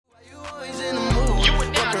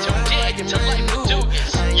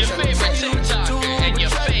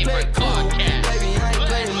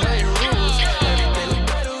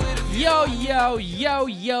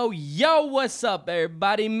Yo, what's up,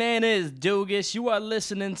 everybody? Man, it's Dugas. You are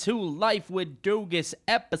listening to Life with Dugas,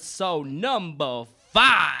 episode number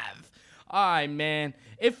 5. All right, man,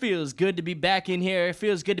 it feels good to be back in here. It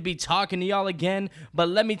feels good to be talking to y'all again. But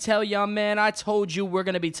let me tell y'all, man, I told you we're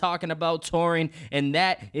going to be talking about touring, and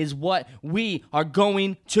that is what we are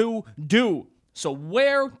going to do. So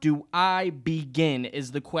where do I begin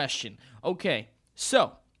is the question. Okay,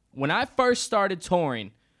 so when I first started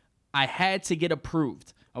touring, I had to get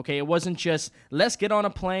approved. Okay, it wasn't just, let's get on a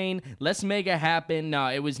plane, let's make it happen. No,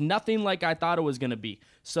 it was nothing like I thought it was going to be.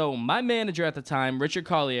 So my manager at the time, Richard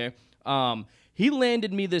Collier, he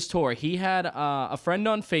landed me this tour. He had a friend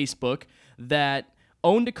on Facebook that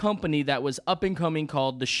owned a company that was up and coming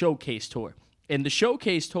called the Showcase Tour. And the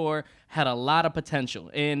Showcase Tour had a lot of potential,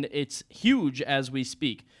 and it's huge as we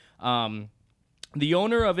speak. The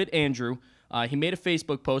owner of it, Andrew, he made a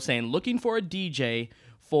Facebook post saying, looking for a DJ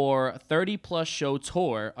for a 30-plus show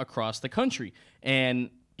tour across the country. And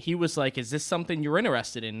he was like, is this something you're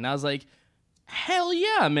interested in? And I was like, hell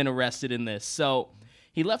yeah, I'm interested in this. So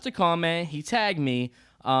he left a comment, he tagged me,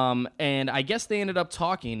 and I guess they ended up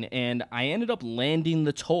talking, and I ended up landing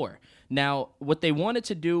the tour. Now, what they wanted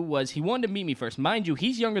to do was, he wanted to meet me first. Mind you,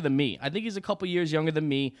 he's younger than me. I think he's a couple years younger than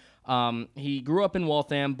me. He grew up in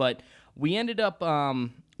Waltham, but we ended up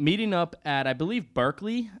meeting up at, I believe,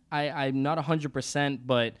 Berkeley. I'm not 100%,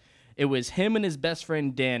 but it was him and his best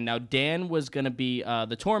friend, Dan. Now, Dan was going to be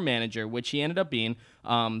the tour manager, which he ended up being,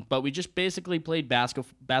 but we just basically played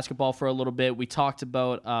basketball for a little bit. We talked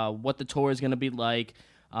about what the tour is going to be like,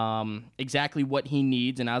 exactly what he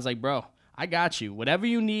needs, and I was like, bro, I got you. Whatever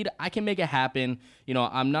you need, I can make it happen. You know,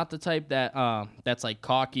 I'm not the type that that's like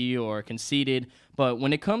cocky or conceited, but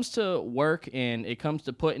when it comes to work and it comes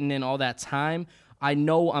to putting in all that time, I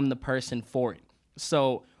know I'm the person for it.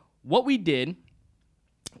 So what we did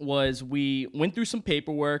was we went through some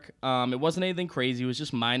paperwork. It wasn't anything crazy. It was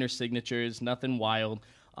just minor signatures, nothing wild.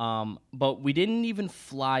 But we didn't even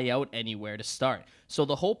fly out anywhere to start. So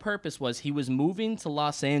the whole purpose was he was moving to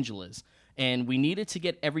Los Angeles, and we needed to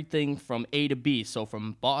get everything from A to B, so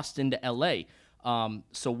from Boston to L.A.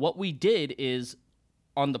 So what we did is,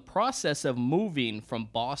 on the process of moving from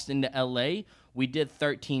Boston to L.A., we did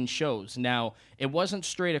 13 shows. Now, it wasn't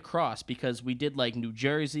straight across because we did like New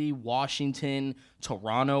Jersey, Washington,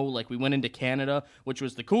 Toronto. Like, we went into Canada, which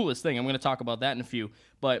was the coolest thing. I'm going to talk about that in a few.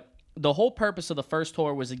 But the whole purpose of the first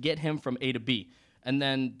tour was to get him from A to B. And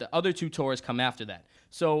then the other 2 tours come after that.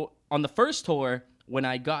 So on the first tour, when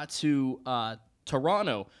I got to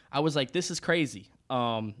Toronto, I was like, this is crazy.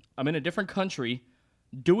 I'm in a different country,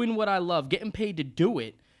 doing what I love, getting paid to do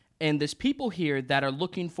it. And there's people here that are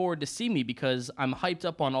looking forward to see me because I'm hyped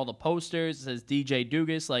up on all the posters. It says DJ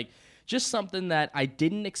Dugas, like just something that I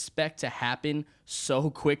didn't expect to happen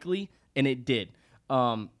so quickly, and it did.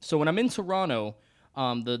 So when I'm in Toronto,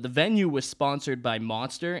 the venue was sponsored by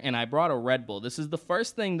Monster, and I brought a Red Bull. This is the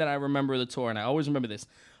first thing that I remember of the tour, and I always remember this.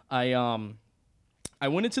 I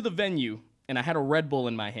went into the venue, and I had a Red Bull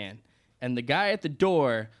in my hand, and the guy at the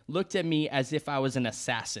door looked at me as if I was an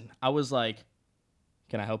assassin. I was like,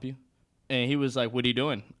 can I help you? And he was like, what are you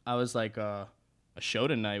doing? I was like, a show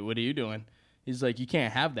tonight. What are you doing? He's like, you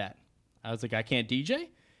can't have that. I was like, I can't DJ?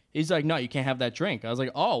 He's like, no, you can't have that drink. I was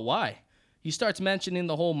like, oh, why? He starts mentioning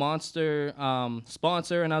the whole Monster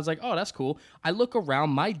sponsor, and I was like, oh, that's cool. I look around,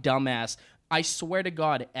 my dumbass, I swear to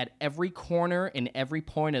God, at every corner and every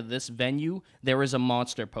point of this venue, there is a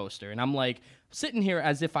Monster poster. And I'm like, sitting here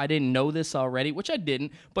as if I didn't know this already, which I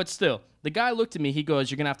didn't, but still. The guy looked at me, he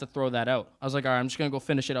goes, you're going to have to throw that out. I was like, all right, I'm just going to go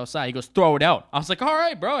finish it outside. He goes, throw it out. I was like, all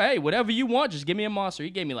right, bro, hey, whatever you want, just give me a Monster. He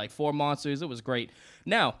gave me like 4 Monsters. It was great.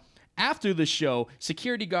 Now, after the show,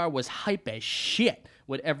 security guard was hype as shit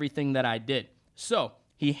with everything that I did. So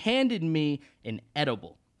he handed me an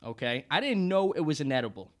edible, okay? I didn't know it was an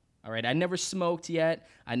edible. All right, I never smoked yet.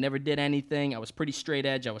 I never did anything. I was pretty straight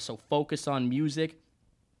edge. I was so focused on music.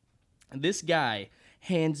 This guy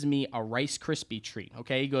hands me a Rice Krispie treat,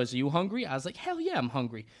 okay? He goes, are you hungry? I was like, hell yeah, I'm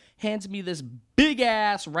hungry. Hands me this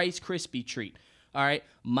big-ass Rice Krispie treat, all right?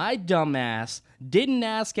 My dumb ass didn't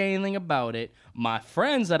ask anything about it. My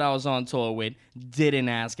friends that I was on tour with didn't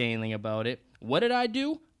ask anything about it. What did I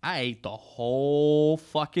do? I ate the whole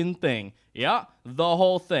fucking thing. Yeah, the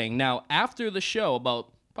whole thing. Now, after the show,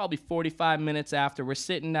 about probably 45 minutes after, we're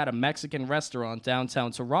sitting at a Mexican restaurant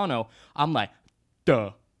downtown Toronto. I'm like,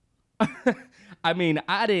 duh. I mean,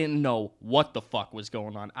 I didn't know what the fuck was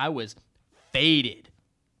going on. I was faded.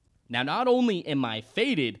 Now, not only am I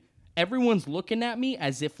faded, everyone's looking at me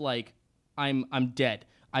as if like I'm dead.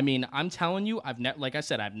 I mean, I'm telling you, like I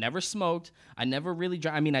said, I've never smoked. I never really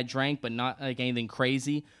drank. I mean, I drank, but not like anything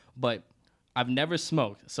crazy. But I've never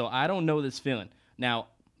smoked, so I don't know this feeling. Now,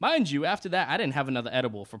 mind you, after that, I didn't have another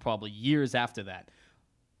edible for probably years after that.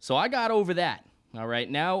 So I got over that. All right.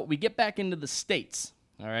 Now we get back into the States.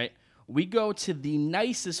 All right. We go to the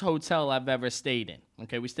nicest hotel I've ever stayed in.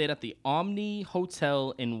 Okay. We stayed at the Omni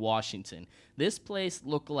Hotel in Washington. This place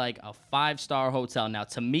looked like a 5-star hotel. Now,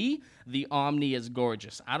 to me, the Omni is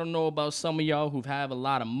gorgeous. I don't know about some of y'all who have a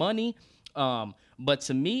lot of money, but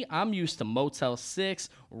to me, I'm used to Motel 6,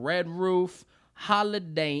 Red Roof,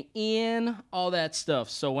 Holiday Inn, all that stuff.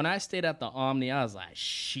 So when I stayed at the Omni, I was like,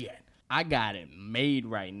 shit. I got it made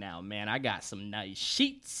right now, man. I got some nice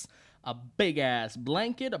sheets, a big-ass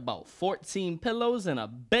blanket, about 14 pillows, and a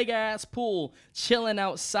big-ass pool chilling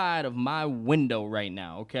outside of my window right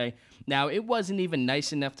now, okay? Now, it wasn't even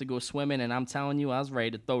nice enough to go swimming, and I'm telling you, I was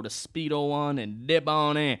ready to throw the Speedo on and dip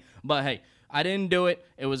on in. But, hey, I didn't do it.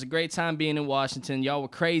 It was a great time being in Washington. Y'all were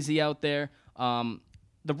crazy out there.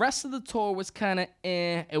 The rest of the tour was kind of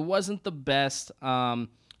It wasn't the best. I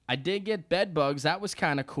did get bed bugs. That was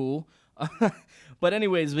kind of cool. But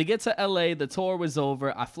anyways, we get to LA, the tour was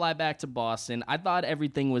over, I fly back to Boston. I thought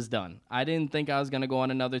everything was done. I didn't think I was going to go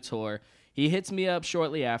on another tour. He hits me up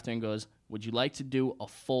shortly after and goes, would you like to do a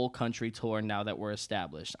full country tour now that we're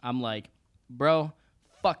established? I'm like, bro,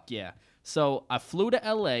 fuck yeah. So I flew to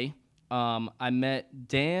LA, I met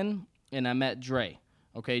Dan and I met Dre.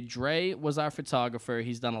 Okay, Dre was our photographer.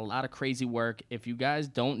 He's done a lot of crazy work. If you guys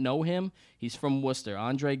don't know him, he's from Worcester.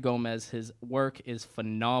 Andre Gomez. His work is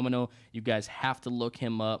phenomenal. You guys have to look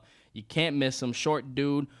him up. You can't miss him. Short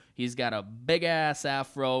dude. He's got a big-ass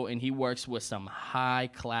afro, and he works with some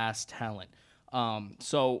high-class talent.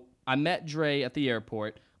 So I met Dre at the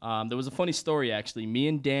airport. There was a funny story, actually. Me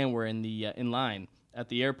and Dan were in line at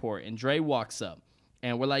the airport, and Dre walks up.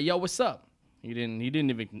 And we're like, yo, what's up? He didn't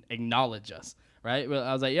even acknowledge us. Right? Well,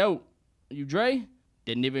 I was like, yo, you Dre?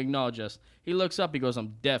 Didn't even acknowledge us. He looks up. He goes,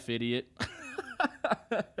 I'm deaf, idiot.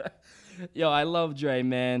 Yo, I love Dre,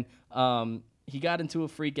 man. He got into a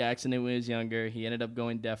freak accident when he was younger. He ended up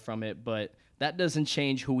going deaf from it, but that doesn't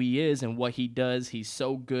change who he is and what he does. He's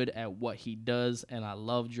so good at what he does, and I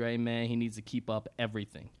love Dre, man. He needs to keep up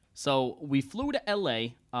everything. So we flew to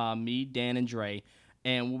L.A., me, Dan, and Dre,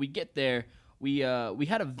 and when we get there, we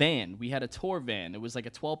had a van. We had a tour van. It was like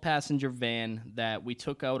a 12-passenger van that we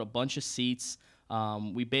took out a bunch of seats.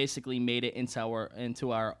 We basically made it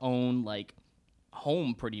into our own like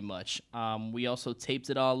home pretty much. We also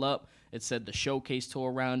taped it all up. It said the Showcase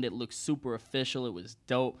tour around it. Looked super official. It was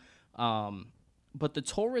dope. But the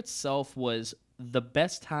tour itself was the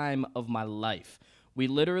best time of my life. We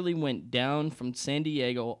literally went down from San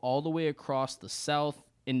Diego all the way across the south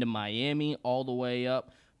into Miami, all the way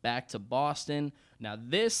up back to Boston. Now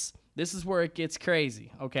this is where it gets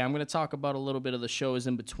crazy. Okay, I'm going to talk about a little bit of the shows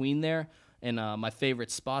in between there and my favorite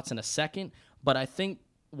spots in a second. But I think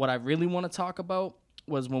what I really want to talk about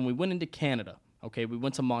was when we went into Canada. Okay, we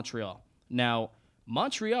went to Montreal. Now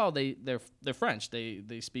Montreal, they're French.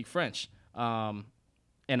 They speak French. And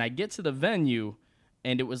I get to the venue,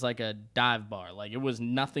 and it was like a dive bar. Like, it was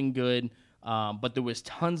nothing good. But there was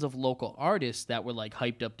tons of local artists that were like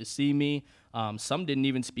hyped up to see me. Some didn't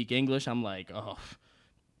even speak English. I'm like, oh,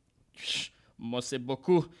 merci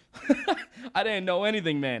beaucoup. I didn't know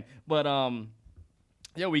anything, man. But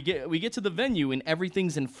yeah, we get to the venue and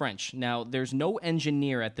everything's in French. Now, there's no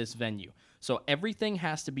engineer at this venue, so everything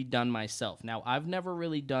has to be done myself. Now, I've never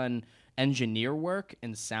really done engineer work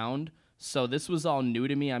and sound. So this was all new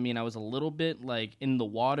to me. I mean, I was a little bit like in the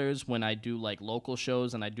waters when I do like local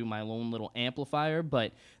shows and I do my own little amplifier,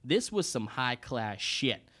 but this was some high class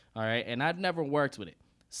shit, all right? And I'd never worked with it.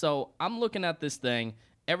 So I'm looking at this thing,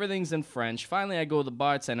 everything's in French. Finally, I go to the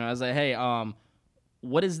bartender. I was like, hey,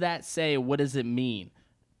 what does that say? What does it mean?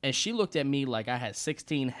 And she looked at me like I had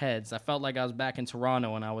 16 heads. I felt like I was back in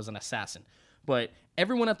Toronto and I was an assassin. But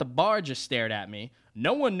everyone at the bar just stared at me.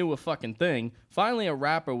 No one knew a fucking thing. Finally, a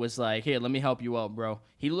rapper was like, here, let me help you out, bro.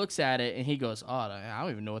 He looks at it, and he goes, oh, I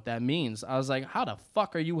don't even know what that means. I was like, how the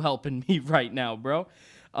fuck are you helping me right now, bro?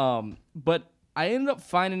 But I ended up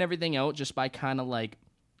finding everything out just by kind of like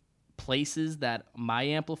places that my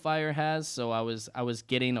amplifier has, so I was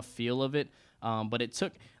getting a feel of it. But it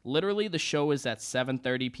took, literally, the show is at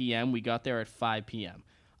 7:30 p.m. We got there at 5 p.m.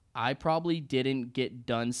 I probably didn't get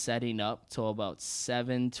done setting up till about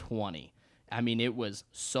 7:20. I mean, it was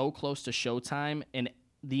so close to showtime, and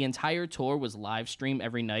the entire tour was live streamed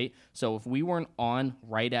every night. So if we weren't on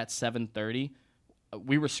right at 7:30,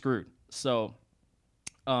 we were screwed. So,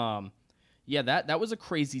 yeah, that was a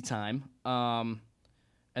crazy time.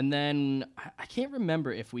 And then I can't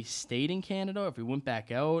remember if we stayed in Canada or if we went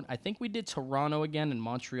back out. I think we did Toronto again and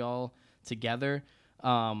Montreal together.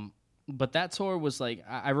 but that tour was like,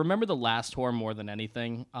 I remember the last tour more than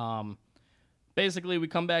anything. Basically, we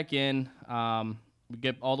come back in, we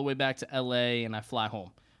get all the way back to LA, and I fly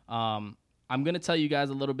home. I'm going to tell you guys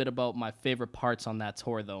a little bit about my favorite parts on that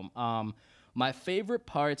tour, though. My favorite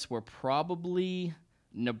parts were probably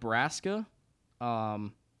Nebraska.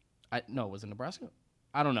 Was it Nebraska?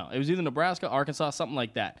 I don't know. It was either Nebraska, Arkansas, something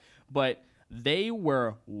like that. But they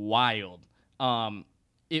were wild.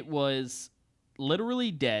 It was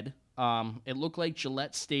literally dead. It looked like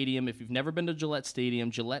Gillette Stadium. If you've never been to Gillette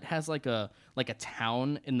Stadium, Gillette has like a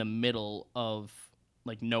town in the middle of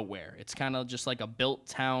like nowhere. It's kind of just like a built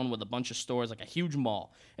town with a bunch of stores, like a huge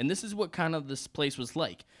mall. And this is what kind of this place was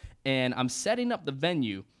like. And I'm setting up the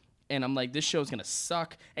venue, and I'm like, this show's gonna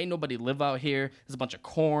suck. Ain't nobody live out here. There's a bunch of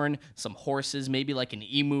corn, some horses, maybe like an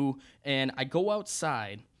emu. And I go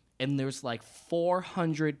outside, and there's like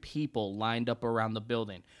 400 people lined up around the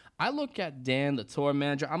building. I look at Dan, the tour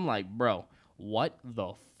manager. I'm like, bro, what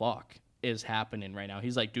the fuck is happening right now?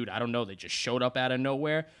 He's like, dude, I don't know. They just showed up out of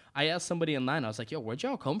nowhere. I asked somebody in line. I was like, yo, where'd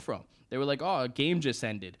y'all come from? They were like, oh, a game just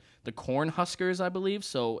ended. The Cornhuskers, I believe.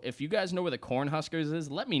 So if you guys know where the Cornhuskers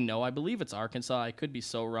is, let me know. I believe it's Arkansas. I could be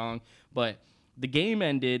so wrong. But the game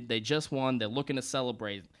ended. They just won. They're looking to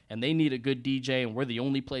celebrate. And they need a good DJ, and we're the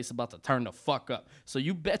only place about to turn the fuck up. So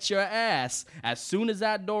you bet your ass, as soon as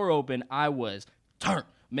that door opened, I was turned.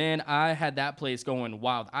 Man, I had that place going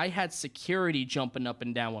wild. I had security jumping up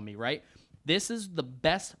and down with me, right? This is the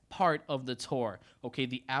best part of the tour, okay?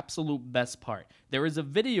 The absolute best part. There is a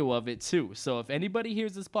video of it, too. So if anybody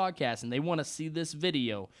hears this podcast and they want to see this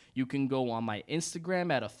video, you can go on my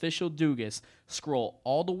Instagram at officialdugas, scroll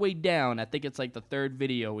all the way down. I think it's like the third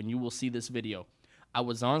video, and you will see this video. I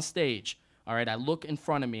was on stage, all right? I look in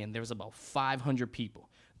front of me, and there's about 500 people.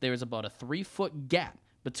 There's about a 3-foot gap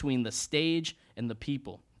between the stage and the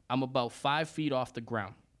people. I'm about 5 feet off the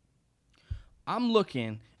ground. I'm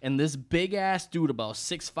looking, and this big-ass dude about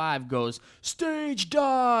 6'5" goes, stage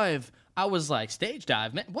dive. I was like, stage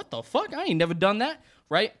dive? Man, what the fuck? I ain't never done that,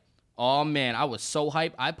 right? Oh, man, I was so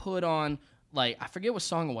hyped. I put on, like, I forget what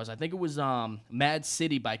song it was. I think it was Mad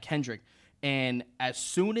City by Kendrick. And as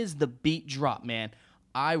soon as the beat dropped, man,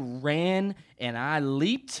 I ran and I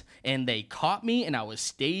leaped and they caught me and I was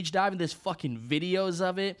stage diving. There's fucking videos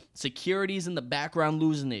of it. Security's in the background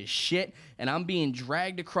losing his shit and I'm being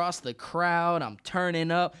dragged across the crowd. I'm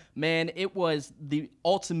turning up. Man, it was the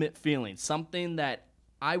ultimate feeling. Something that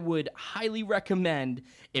I would highly recommend.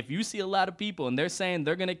 If you see a lot of people and they're saying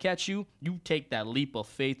they're going to catch you, you take that leap of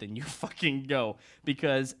faith and you fucking go.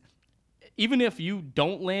 Because even if you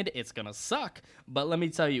don't land, it's going to suck. But let me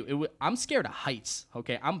tell you, I'm scared of heights,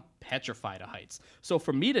 okay? I'm petrified of heights. So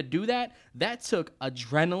for me to do that, that took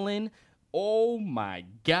adrenaline. Oh, my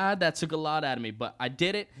God, that took a lot out of me. But I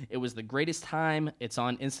did it. It was the greatest time. It's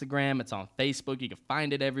on Instagram. It's on Facebook. You can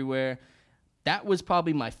find it everywhere. That was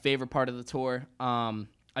probably my favorite part of the tour.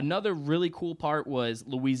 Another really cool part was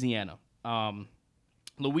Louisiana.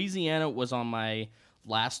 Louisiana was on my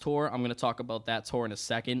last tour. I'm going to talk about that tour in a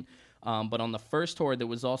second. But on the first tour, there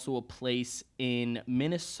was also a place in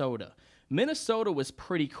Minnesota. Minnesota was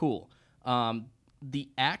pretty cool. The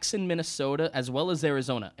acts in Minnesota, as well as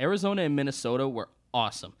Arizona. Arizona and Minnesota were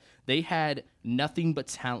awesome. They had nothing but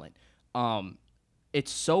talent.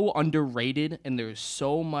 It's so underrated, and there's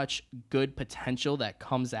so much good potential that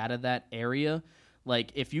comes out of that area.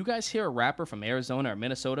 Like, if you guys hear a rapper from Arizona or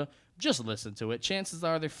Minnesota, just listen to it. Chances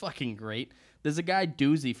are they're fucking great. There's a guy,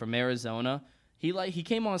 Doozy, from Arizona. He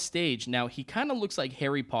came on stage. Now, he kind of looks like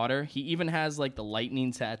Harry Potter. He even has, like, the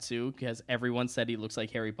lightning tattoo because everyone said he looks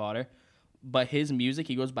like Harry Potter. But his music,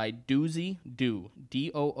 he goes by Doozy Doo,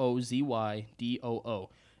 Doozy Doo.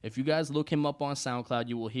 If you guys look him up on SoundCloud,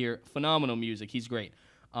 you will hear phenomenal music. He's great.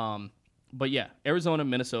 But, yeah, Arizona,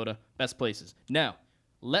 Minnesota, best places. Now,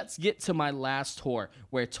 let's get to my last tour,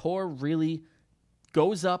 where tour really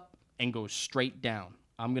goes up and goes straight down.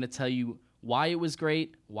 I'm going to tell you why it was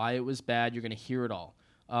great, why it was bad. You're going to hear it all.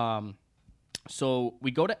 So we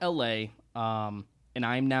go to L.A., and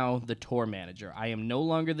I'm now the tour manager. I am no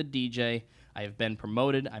longer the DJ. I have been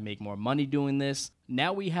promoted. I make more money doing this.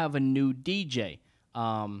 Now we have a new DJ.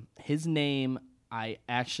 His name I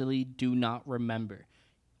actually do not remember.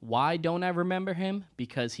 Why don't I remember him?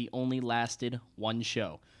 Because he only lasted one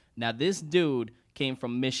show. Now, this dude came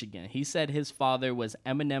from Michigan. He said his father was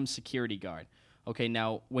Eminem's security guard. Okay,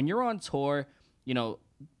 now, when you're on tour, you know,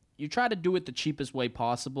 you try to do it the cheapest way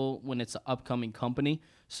possible when it's an upcoming company.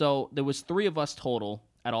 So there was 3 of us total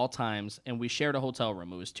at all times, and we shared a hotel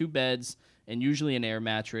room. It was 2 beds and usually an air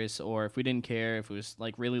mattress, or if we didn't care, if it was,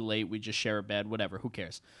 like, really late, we'd just share a bed, whatever, who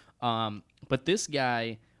cares? But this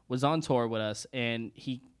guy was on tour with us, and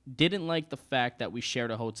he didn't like the fact that we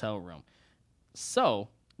shared a hotel room. So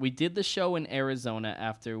we did the show in Arizona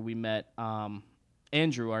after we met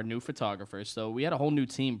Andrew, our new photographer. So we had a whole new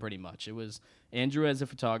team pretty much. It was Andrew as a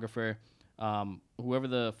photographer, whoever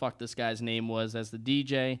the fuck this guy's name was as the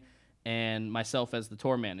DJ, and myself as the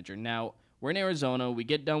tour manager. Now, we're in Arizona. We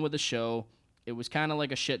get done with the show. It was kind of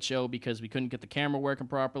like a shit show because we couldn't get the camera working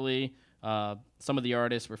properly. Some of the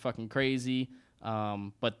artists were fucking crazy,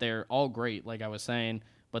 but they're all great, like I was saying.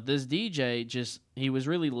 But this DJ, he was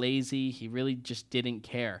really lazy. He really just didn't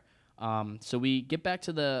care. So we get back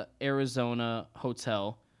to the Arizona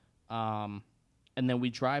hotel, and then we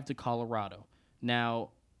drive to Colorado. Now,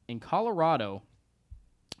 in Colorado,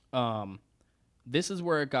 this is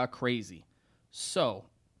where it got crazy. So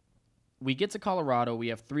we get to Colorado. We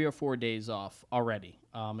have 3 or 4 days off already.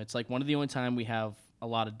 It's like one of the only time we have a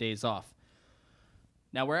lot of days off.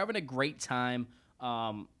 Now, we're having a great time.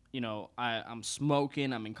 I'm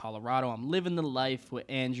smoking. I'm in Colorado. I'm living the life with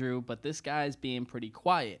Andrew, but this guy's being pretty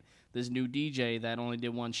quiet. This new DJ that only did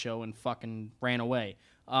one show and fucking ran away.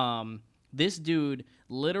 This dude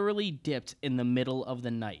literally dipped in the middle of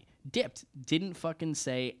the night. Didn't fucking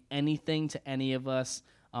say anything to any of us.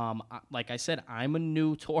 Like I said, I'm a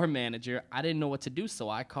new tour manager. I didn't know what to do, so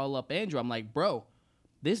I call up Andrew. I'm like, bro,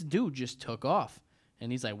 this dude just took off.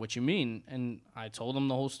 And he's like, what you mean? And I told him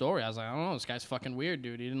the whole story. I was like, I don't know, this guy's fucking weird,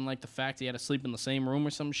 dude. He didn't like the fact he had to sleep in the same room or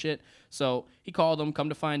some shit. So he called him, come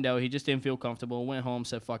to find out, he just didn't feel comfortable, went home,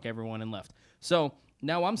 said fuck everyone, and left. So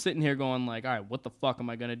now I'm sitting here going like, all right, what the fuck am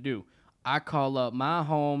I going to do? I call up my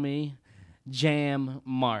homie, Jam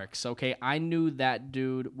Marks, okay? I knew that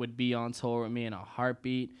dude would be on tour with me in a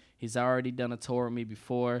heartbeat. He's already done a tour with me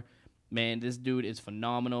before. Man, this dude is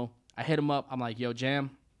phenomenal. I hit him up. I'm like, yo, Jam,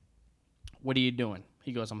 what are you doing?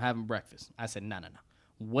 He goes, I'm having breakfast. I said, no.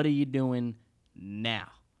 What are you doing now?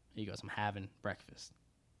 He goes, I'm having breakfast.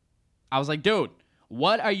 I was like, dude,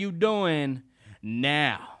 what are you doing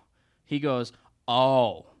now? He goes,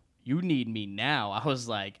 oh, you need me now. I was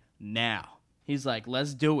like, now. He's like,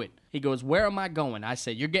 let's do it. He goes, where am I going? I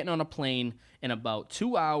said, you're getting on a plane in about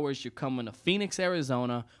 2 hours. You're coming to Phoenix,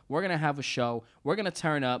 Arizona. We're going to have a show. We're going to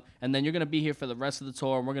turn up, and then you're going to be here for the rest of the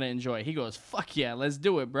tour, and we're going to enjoy it. He goes, fuck yeah, let's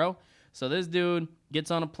do it, bro. So this dude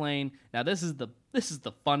gets on a plane. Now, this is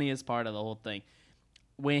the funniest part of the whole thing.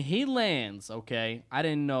 When he lands, okay, I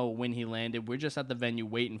didn't know when he landed. We're just at the venue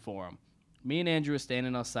waiting for him. Me and Andrew are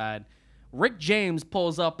standing outside. Rick James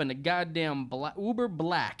pulls up in a goddamn Uber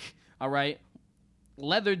black, all right,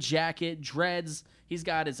 leather jacket, dreads. He's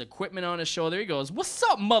got his equipment on his shoulder. He goes, what's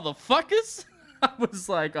up, motherfuckers? I was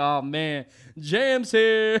like, oh, man, Jam's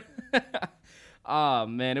here. Oh,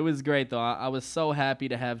 man, it was great, though. I was so happy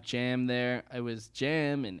to have Jam there. It was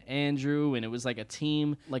Jam and Andrew, and it was like a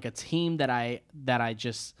team that I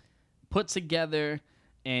just put together,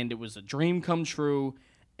 and it was a dream come true.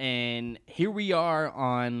 And here we are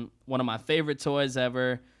on one of my favorite tours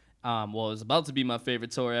ever. Well, it was about to be my favorite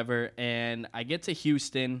tour ever, and I get to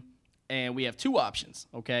Houston, and we have 2 options,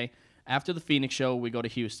 okay? After the Phoenix show, we go to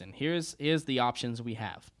Houston. Here's the options we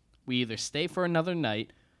have. We either stay for another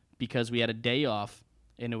night, because we had a day off,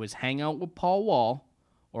 and it was hang out with Paul Wall,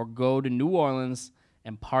 or go to New Orleans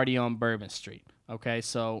and party on Bourbon Street. Okay,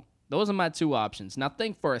 so those are my 2 options. Now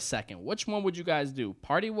think for a second. Which one would you guys do?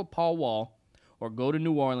 Party with Paul Wall, or go to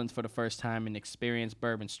New Orleans for the first time and experience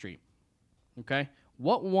Bourbon Street? Okay,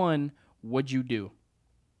 what one would you do?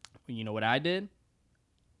 You know what I did?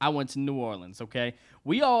 I went to New Orleans, okay?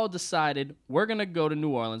 We all decided we're going to go to New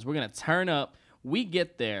Orleans. We're going to turn up. We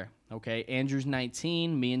get there. Okay, Andrew's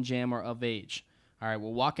 19, me and Jam are of age. All right, we're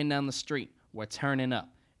walking down the street. We're turning up.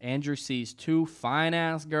 Andrew sees 2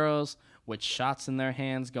 fine-ass girls with shots in their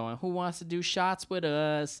hands going, who wants to do shots with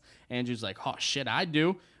us? Andrew's like, oh, shit, I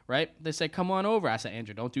do, right? They say, come on over. I said,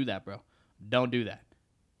 Andrew, don't do that, bro. Don't do that.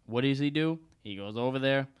 What does he do? He goes over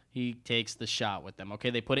there. He takes the shot with them. Okay,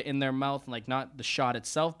 they put it in their mouth, like not the shot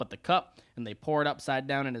itself, but the cup, and they pour it upside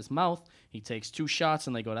down in his mouth. He takes 2 shots,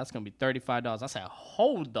 and they go, that's going to be $35. I said,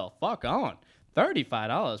 hold the fuck on.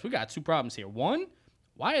 $35? We got 2 problems here. One,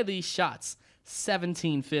 why are these shots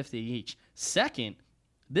 $17.50 each? Second,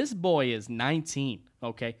 this boy is 19,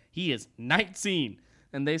 okay? He is 19.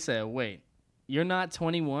 And they said, wait, you're not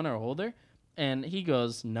 21 or older? And he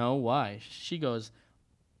goes, no, why? She goes,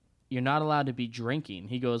 you're not allowed to be drinking.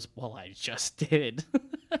 He goes, well, I just did.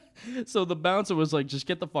 So the bouncer was like, just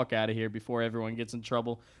get the fuck out of here before everyone gets in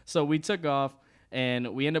trouble. So we took off,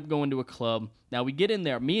 and we end up going to a club. Now, we get in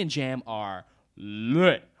there. Me and Jam are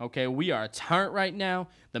lit, okay? We are turned right now.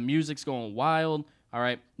 The music's going wild, all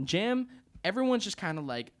right? Jam, everyone's just kind of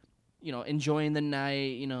like enjoying the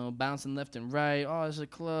night, bouncing left and right. Oh, it's a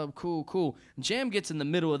club, cool, cool. Jam gets in the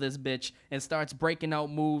middle of this bitch and starts breaking out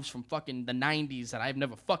moves from fucking the 90s that I've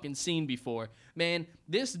never fucking seen before. Man,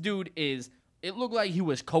 this dude it looked like he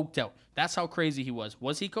was coked out. That's how crazy he was.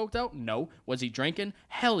 Was he coked out? No. Was he drinking?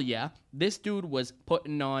 Hell yeah. This dude was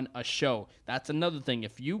putting on a show. That's another thing.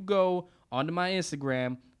 If you go onto my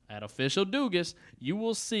Instagram at Official Dugas, you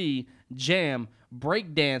will see Jam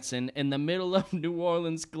breakdancing in the middle of New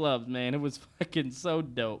Orleans clubs, man. It was fucking so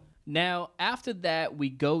dope. Now, after that, we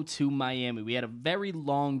go to Miami. We had a very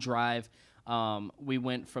long drive. We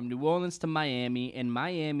went from New Orleans to Miami, and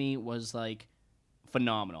Miami was like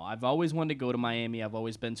phenomenal. I've always wanted to go to Miami. I've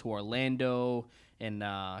always been to Orlando and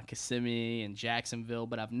Kissimmee and Jacksonville,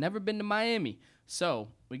 but I've never been to Miami. So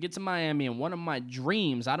we get to Miami, and one of my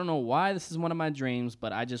dreams, I don't know why this is one of my dreams,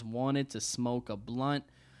 but I just wanted to smoke a blunt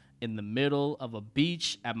in the middle of a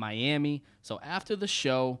beach at Miami. So after the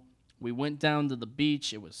show, we went down to the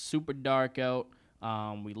beach. It was super dark out.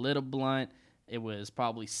 We lit a blunt. It was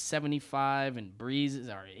probably 75 and breezy,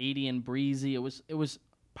 or 80 and breezy. It was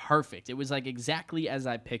perfect. It was like exactly as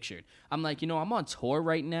I pictured. I'm like, I'm on tour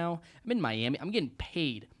right now. I'm in Miami. I'm getting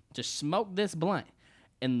paid to smoke this blunt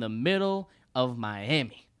in the middle of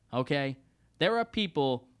Miami, okay? There are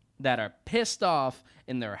people that are pissed off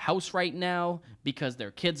in their house right now because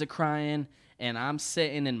their kids are crying, and I'm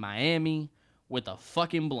sitting in Miami with a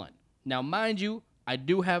fucking blunt. Now, mind you, I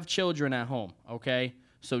do have children at home, okay?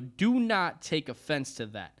 So do not take offense to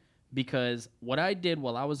that, because what I did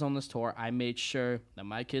while I was on this tour, I made sure that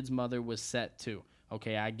my kid's mother was set too.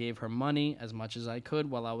 Okay, I gave her money as much as I could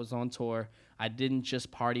while I was on tour. I didn't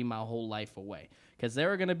just party my whole life away. Because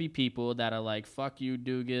there are going to be people that are like, fuck you,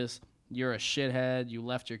 Dugas. You're a shithead. You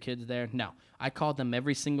left your kids there. No, I called them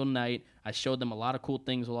every single night. I showed them a lot of cool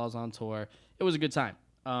things while I was on tour. It was a good time.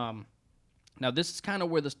 Now, this is kind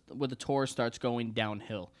of where the tour starts going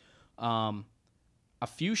downhill. A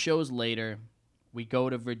few shows later, we go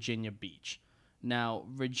to Virginia Beach. Now,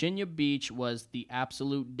 Virginia Beach was the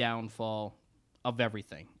absolute downfall of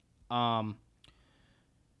everything.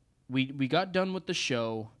 We got done with the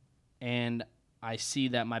show, and I see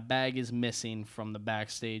that my bag is missing from the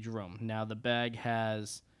backstage room. Now, the bag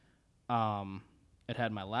has, it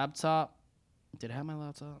had my laptop. Did it have my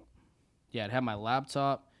laptop? Yeah, it had my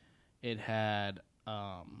laptop. It had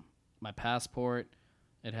my passport.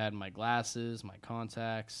 It had my glasses, my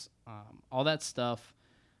contacts, all that stuff.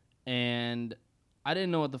 And I didn't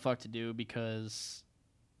know what the fuck to do because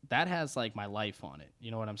that has, like, my life on it. You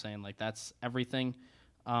know what I'm saying? Like, that's everything.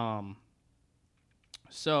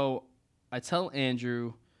 So I tell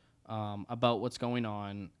Andrew about what's going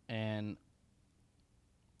on, and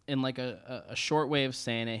in like a short way of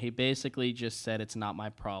saying it, he basically just said, it's not my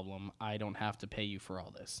problem. I don't have to pay you for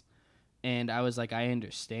all this. And I was like, I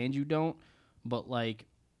understand you don't, but like,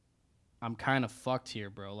 I'm kind of fucked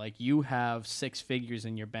here, bro. Like, you have 6 figures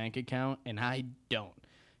in your bank account, and I don't.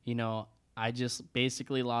 I just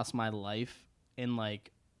basically lost my life in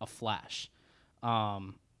like a flash.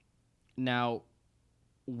 Now,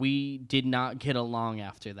 we did not get along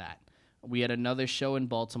after that. We had another show in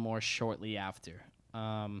Baltimore shortly after.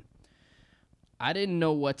 I didn't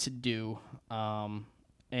know what to do,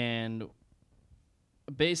 and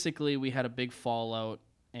basically we had a big fallout,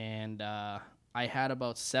 and I had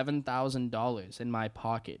about $7,000 in my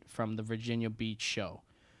pocket from the Virginia Beach show.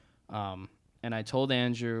 And I told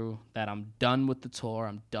Andrew that I'm done with the tour.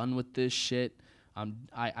 I'm done with this shit.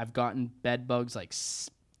 I've gotten bed bugs like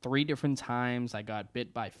 3 different times. I got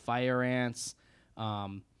bit by fire ants.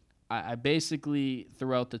 I basically,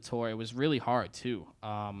 throughout the tour, it was really hard too.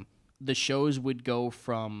 The shows would go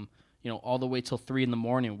from, all the way till 3 in the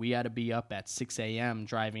morning. We had to be up at 6 a.m.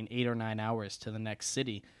 driving 8 or 9 hours to the next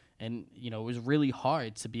city. And, it was really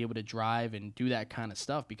hard to be able to drive and do that kind of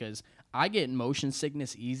stuff because I get motion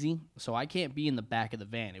sickness easy, so I can't be in the back of the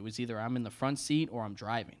van. It was either I'm in the front seat or I'm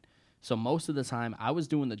driving. So most of the time I was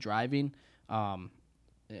doing the driving.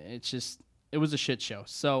 It was a shit show.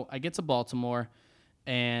 So I get to Baltimore,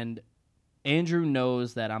 and Andrew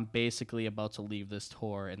knows that I'm basically about to leave this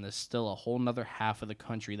tour, and there's still a whole nother half of the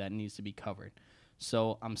country that needs to be covered.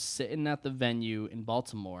 So I'm sitting at the venue in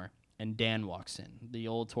Baltimore, and Dan walks in, the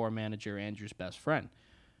old tour manager, Andrew's best friend.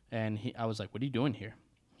 And I was like, what are you doing here?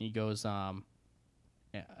 He goes, Andrew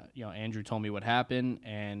told me what happened,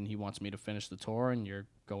 and he wants me to finish the tour, and you're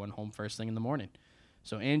going home first thing in the morning.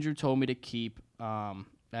 So Andrew told me to keep, out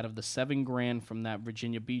of the $7,000 from that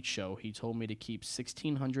Virginia Beach show, he told me to keep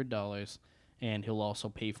 $1,600, and he'll also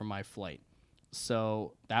pay for my flight.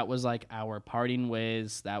 So that was like our parting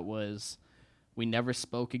ways. That was We never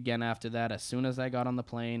spoke again after that. As soon as I got on the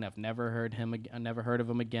plane, I never heard of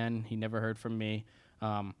him again. He never heard from me.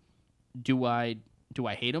 Do I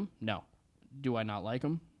hate him? No. Do I not like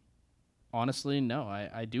him? Honestly, no.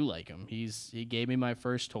 I do like him. He gave me my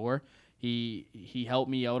first tour. He helped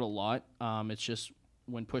me out a lot. It's just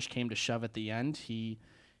when push came to shove at the end, he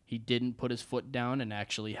didn't put his foot down and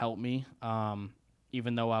actually help me.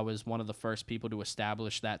 Even though I was one of the first people to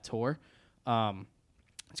establish that tour.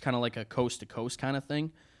 It's kind of like a coast-to-coast kind of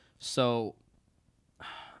thing. So,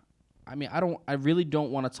 I mean, I really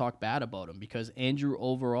don't want to talk bad about him because Andrew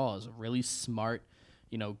overall is a really smart,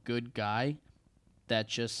 good guy that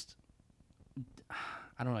just,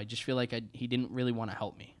 I don't know, I just feel like he didn't really want to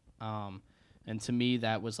help me. And to me,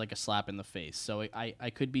 that was like a slap in the face. So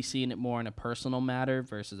I could be seeing it more in a personal matter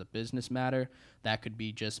versus a business matter. That could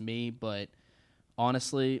be just me, but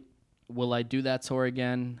honestly, will I do that tour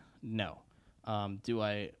again? No. Do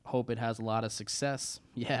I hope it has a lot of success?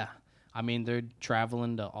 Yeah. I mean, they're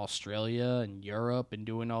traveling to Australia and Europe and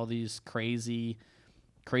doing all these crazy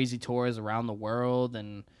tours around the world,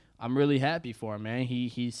 and I'm really happy for him, man.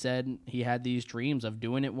 He said he had these dreams of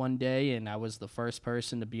doing it one day, and I was the first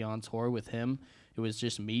person to be on tour with him. It was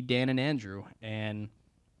just me, Dan, and Andrew, and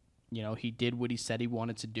he did what he said he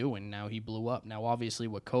wanted to do, and now he blew up. Now, obviously,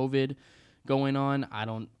 with COVID going on,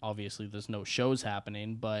 obviously there's no shows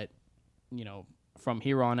happening, but from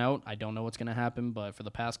here on out, I don't know what's going to happen, but for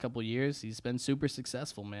the past couple of years, he's been super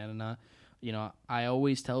successful, man. And, I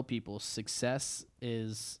always tell people success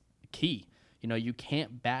is key. You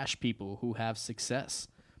can't bash people who have success.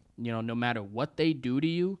 No matter what they do to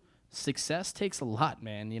you, success takes a lot,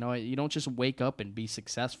 man. You don't just wake up and be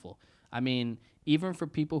successful. I mean, even for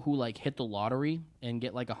people who hit the lottery and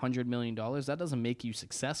get $100 million, that doesn't make you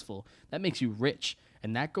successful. That makes you rich,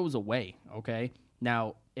 and that goes away, okay?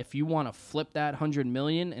 Now, if you want to flip that 100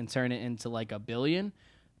 million and turn it into $1 billion,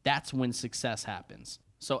 that's when success happens.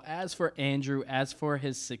 So as for Andrew, as for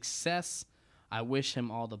his success, I wish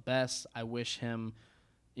him all the best. I wish him,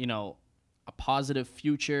 a positive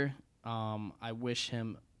future. I wish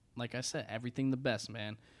him, like I said, everything the best,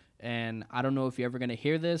 man. And I don't know if you're ever going to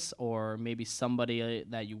hear this, or maybe somebody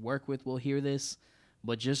that you work with will hear this,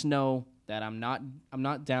 but just know that I'm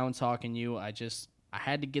not down talking you. I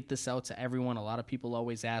had to get this out to everyone. A lot of people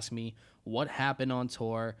always ask me, what happened on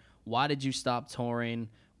tour? Why did you stop touring?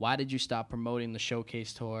 Why did you stop promoting the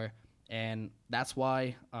Showcase tour? And that's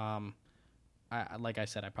why, like I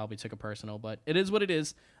said, I probably took it personal, but it is what it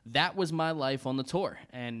is. That was my life on the tour.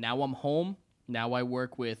 And now I'm home. Now I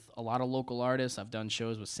work with a lot of local artists. I've done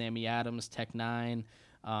shows with Sammy Adams, Tech Nine.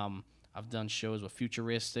 I've done shows with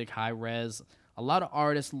Futuristic, High Res. A lot of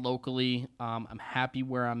artists locally. I'm happy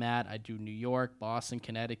where I'm at. I do New York, Boston,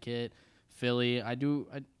 Connecticut, Philly.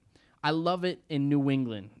 I love it in New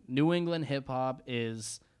England. New England hip hop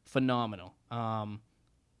is phenomenal.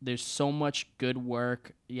 There's so much good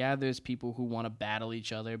work. Yeah, there's people who want to battle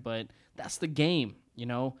each other, but that's the game.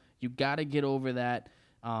 You got to get over that.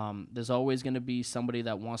 There's always going to be somebody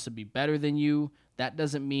that wants to be better than you. That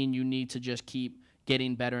doesn't mean you need to just keep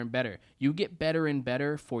getting better and better. You get better and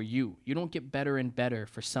better for you. You don't get better and better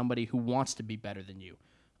for somebody who wants to be better than you.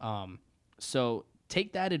 So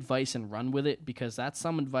take that advice and run with it, because that's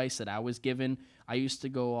some advice that I was given. I used to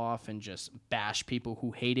go off and just bash people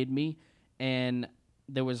who hated me, and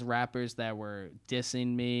there was rappers that were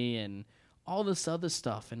dissing me and all this other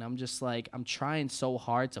stuff, and I'm just like, I'm trying so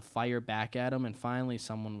hard to fire back at them, and finally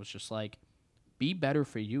someone was just like, be better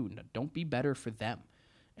for you. Don't be better for them.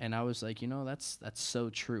 And I was like, that's so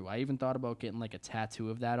true. I even thought about getting a tattoo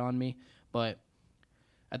of that on me. But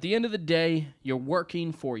at the end of the day, you're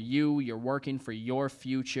working for you. You're working for your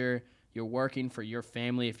future. You're working for your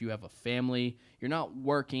family if you have a family. You're not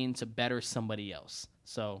working to better somebody else.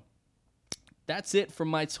 So that's it for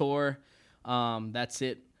my tour. That's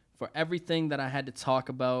it for everything that I had to talk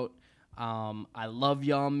about. I love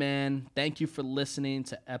y'all, man. Thank you for listening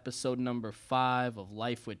to episode number 5 of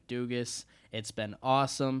Life with Dugas. It's been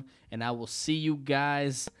awesome, and I will see you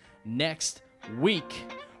guys next week.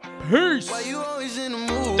 Peace.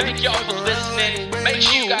 Thank y'all for listening. Make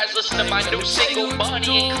sure you guys listen to my new single,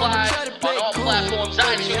 Bonnie and Clyde, on all platforms,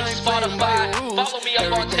 iTunes, Spotify. Follow me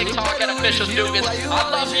up on TikTok at Official Dugas. I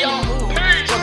love y'all. Peace.